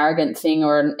quite an arrogant thing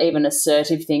or an even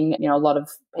assertive thing. A lot of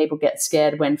people get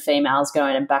scared when females go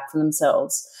in and back for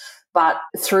themselves. But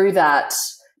through that,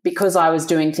 because I was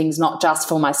doing things not just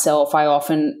for myself, I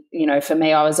often, for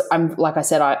me, I'm like I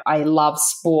said, I love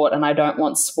sport and I don't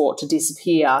want sport to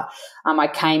disappear. I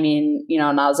came in,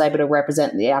 and I was able to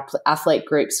represent the athlete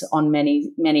groups on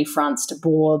many, many fronts, to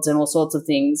boards and all sorts of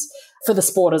things for the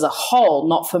sport as a whole,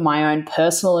 not for my own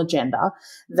personal agenda.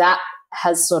 That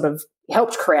has sort of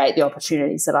helped create the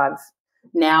opportunities that I've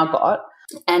now got.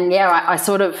 And yeah, I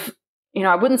sort of,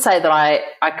 I wouldn't say that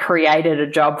I created a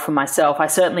job for myself. I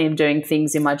certainly am doing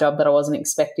things in my job that I wasn't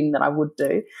expecting that I would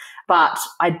do. But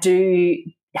I do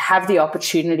have the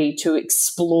opportunity to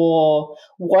explore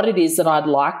what it is that I'd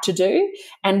like to do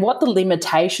and what the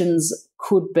limitations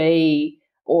could be,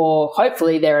 or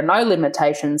hopefully there are no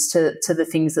limitations to the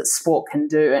things that sport can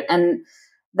do. And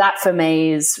that for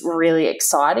me is really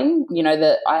exciting,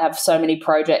 that I have so many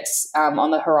projects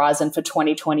on the horizon for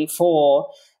 2024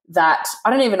 that I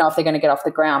don't even know if they're going to get off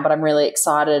the ground, but I'm really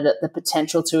excited at the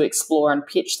potential to explore and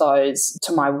pitch those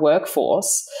to my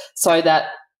workforce so that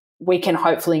we can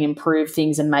hopefully improve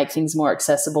things and make things more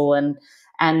accessible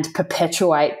and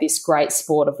perpetuate this great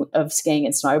sport of skiing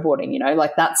and snowboarding.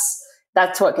 Like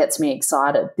that's what gets me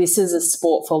excited. This is a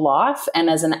sport for life. And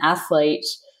as an athlete,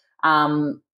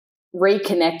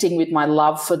 reconnecting with my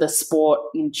love for the sport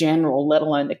in general, let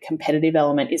alone the competitive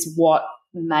element, is what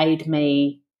made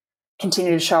me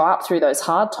continue to show up through those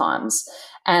hard times.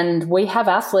 And we have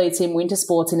athletes in winter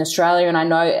sports in Australia, and I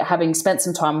know, having spent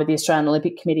some time with the Australian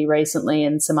Olympic Committee recently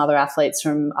and some other athletes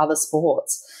from other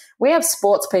sports, we have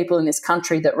sports people in this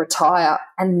country that retire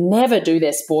and never do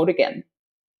their sport again.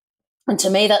 And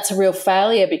to me, that's a real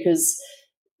failure, because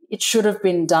it should have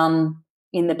been done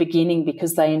in the beginning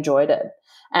because they enjoyed it.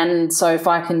 And so if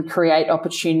I can create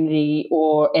opportunity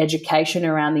or education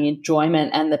around the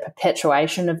enjoyment and the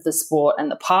perpetuation of the sport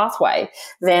and the pathway,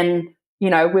 then,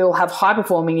 we'll have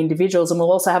high-performing individuals, and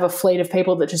we'll also have a fleet of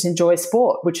people that just enjoy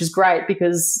sport, which is great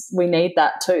because we need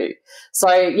that too.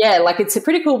 So, yeah, it's a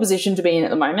pretty cool position to be in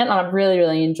at the moment, and I'm really,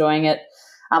 really enjoying it.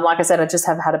 Like I said, I just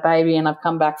have had a baby and I've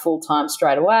come back full time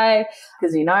straight away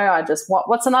because, I just want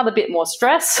what's another bit more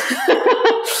stress.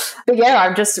 But yeah,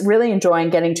 I'm just really enjoying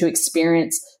getting to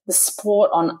experience the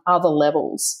sport on other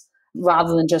levels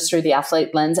rather than just through the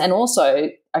athlete lens. And also,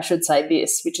 I should say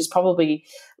this, which is probably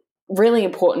really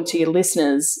important to your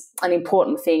listeners, an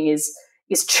important thing is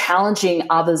challenging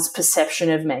others'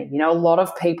 perception of me. A lot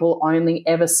of people only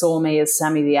ever saw me as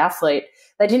Sami the athlete.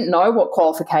 They didn't know what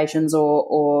qualifications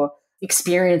or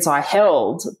experience I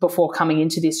held before coming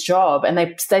into this job, and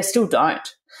they still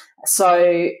don't.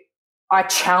 So I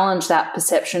challenge that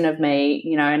perception of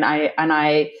me, and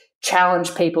I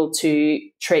challenge people to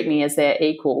treat me as their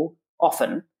equal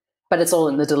often. But it's all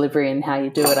in the delivery and how you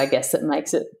do it, I guess, that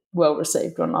makes it well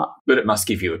received or not. But it must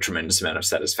give you a tremendous amount of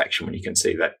satisfaction when you can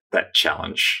see that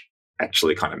challenge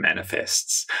actually kind of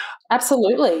manifests.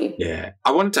 Absolutely. Yeah.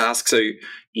 I wanted to ask, so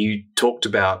you talked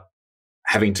about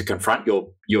having to confront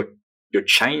your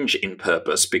change in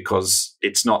purpose because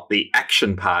it's not the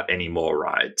action part anymore,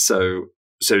 right? So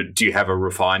do you have a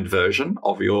refined version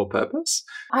of your purpose?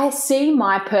 I see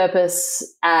my purpose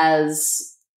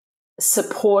as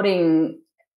supporting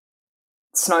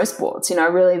snow sports,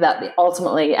 really that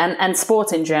ultimately, and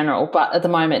sports in general, but at the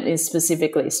moment is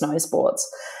specifically snow sports,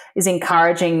 is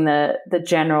encouraging the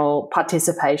general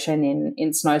participation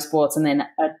in snow sports and then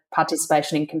a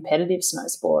participation in competitive snow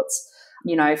sports.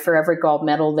 For every gold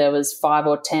medal, there was 5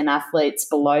 or 10 athletes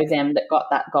below them that got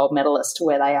that gold medalist to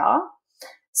where they are.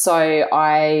 So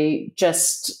I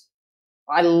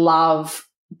love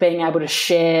being able to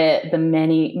share the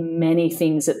many, many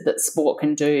things that sport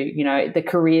can do, the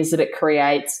careers that it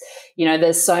creates.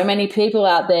 There's so many people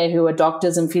out there who are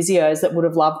doctors and physios that would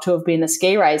have loved to have been a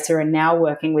ski racer and now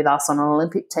working with us on an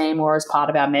Olympic team or as part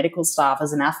of our medical staff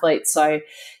as an athlete. So,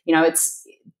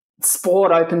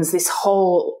 sport opens this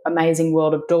whole amazing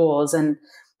world of doors. And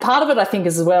part of it, I think,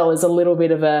 as well, is a little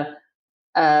bit of a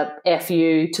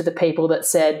FU to the people that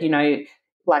said,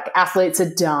 like athletes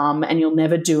are dumb and you'll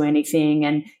never do anything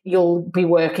and you'll be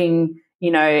working,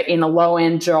 in a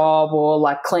low-end job or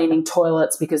like cleaning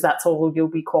toilets because that's all you'll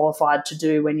be qualified to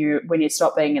do when you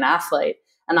stop being an athlete.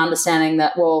 And understanding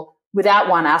that, well, without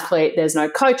one athlete, there's no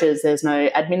coaches, there's no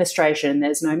administration,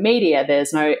 there's no media,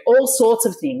 there's no all sorts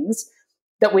of things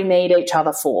that we need each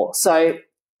other for. So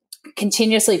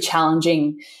continuously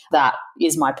challenging that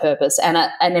is my purpose. And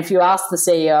if you ask the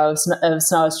CEO of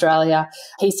Snow Australia,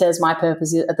 he says my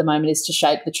purpose at the moment is to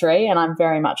shake the tree, and I'm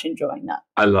very much enjoying that.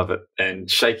 I love it.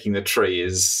 And shaking the tree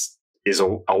is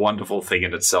a wonderful thing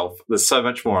in itself. There's so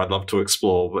much more I'd love to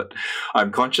explore, but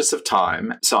I'm conscious of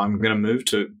time. So I'm going to move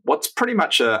to what's pretty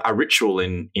much a ritual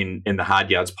in the Hard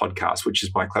Yards podcast, which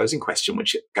is my closing question,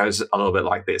 which goes a little bit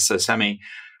like this. So, Sami,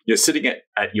 you're sitting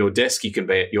at your desk. You can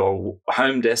be at your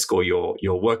home desk or your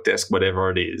work desk,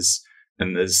 whatever it is.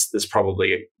 And there's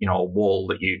probably a wall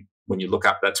that when you look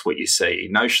up, that's what you see.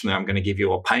 Notionally, I'm going to give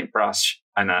you a paintbrush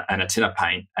and a tin of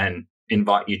paint and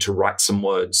invite you to write some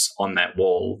words on that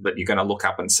wall that you're going to look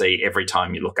up and see every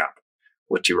time you look up.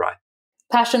 What do you write?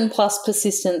 Passion plus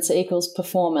persistence equals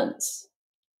performance.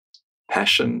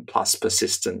 Passion plus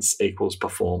persistence equals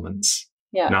performance.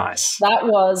 Yeah. Nice. That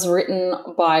was written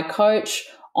by a coach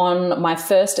on my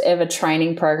first ever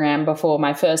training program before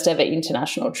my first ever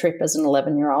international trip as an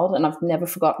 11-year-old, and I've never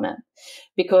forgotten it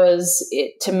because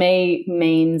it to me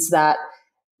means that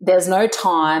there's no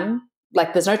time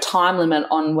limit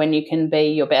on when you can be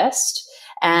your best.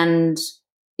 And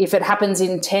if it happens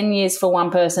in 10 years for one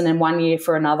person and 1 year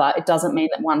for another, it doesn't mean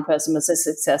that one person was a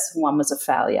success and one was a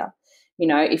failure.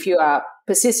 If you are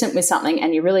persistent with something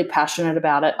and you're really passionate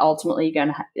about it, ultimately you're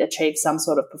going to achieve some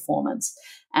sort of performance.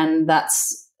 And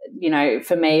that's,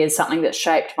 for me is something that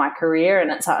shaped my career, and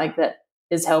it's something that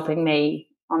is helping me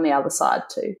on the other side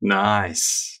too.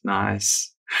 Nice.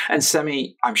 And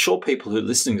Sami, I'm sure people who are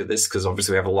listening to this, because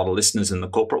obviously we have a lot of listeners in the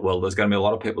corporate world, there's going to be a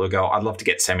lot of people who go, I'd love to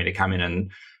get Sami to come in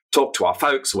and talk to our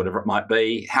folks or whatever it might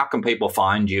be. How can people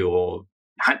find you or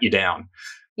hunt you down?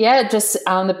 Yeah, just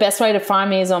the best way to find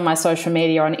me is on my social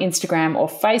media on Instagram or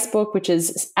Facebook, which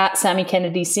is at Sami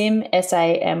Kennedy-Sim,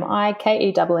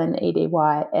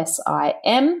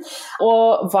 SamiKennedy-Sim,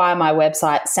 or via my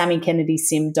website,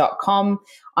 SamiKennedySim.com.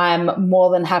 I'm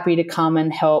more than happy to come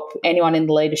and help anyone in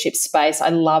the leadership space. I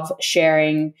love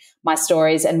sharing my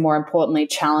stories and, more importantly,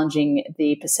 challenging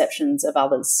the perceptions of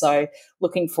others. So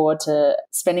looking forward to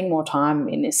spending more time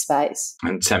in this space.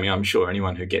 And Sami, I'm sure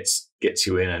anyone who gets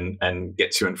you in and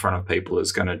gets you in front of people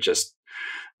is going to just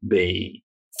be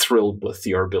thrilled with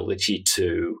your ability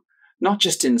to not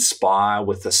just inspire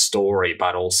with a story,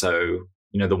 but also,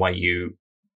 the way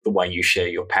you share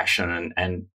your passion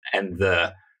and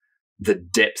the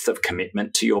depth of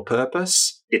commitment to your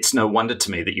purpose it's no wonder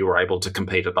to me that you were able to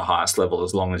compete at the highest level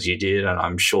as long as you did. And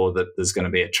I'm sure that there's going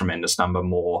to be a tremendous number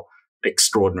more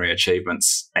extraordinary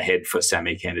achievements ahead for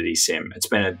Sami Kennedy-Sim. It's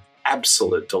been an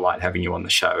absolute delight having you on the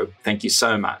show. Thank you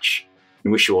so much.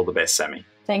 And wish you all the best, Sami.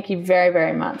 Thank you very,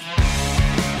 very much.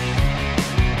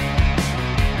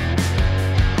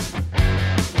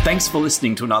 Thanks for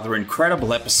listening to another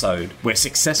incredible episode where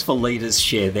successful leaders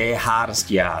share their hardest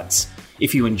yards.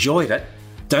 If you enjoyed it,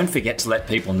 don't forget to let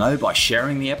people know by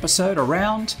sharing the episode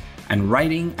around and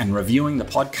rating and reviewing the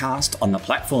podcast on the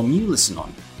platform you listen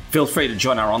on. Feel free to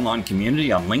join our online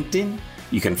community on LinkedIn.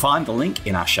 You can find the link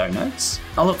in our show notes.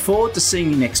 I look forward to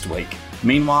seeing you next week.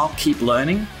 Meanwhile, keep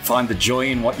learning, find the joy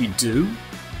in what you do,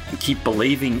 and keep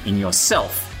believing in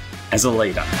yourself as a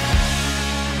leader.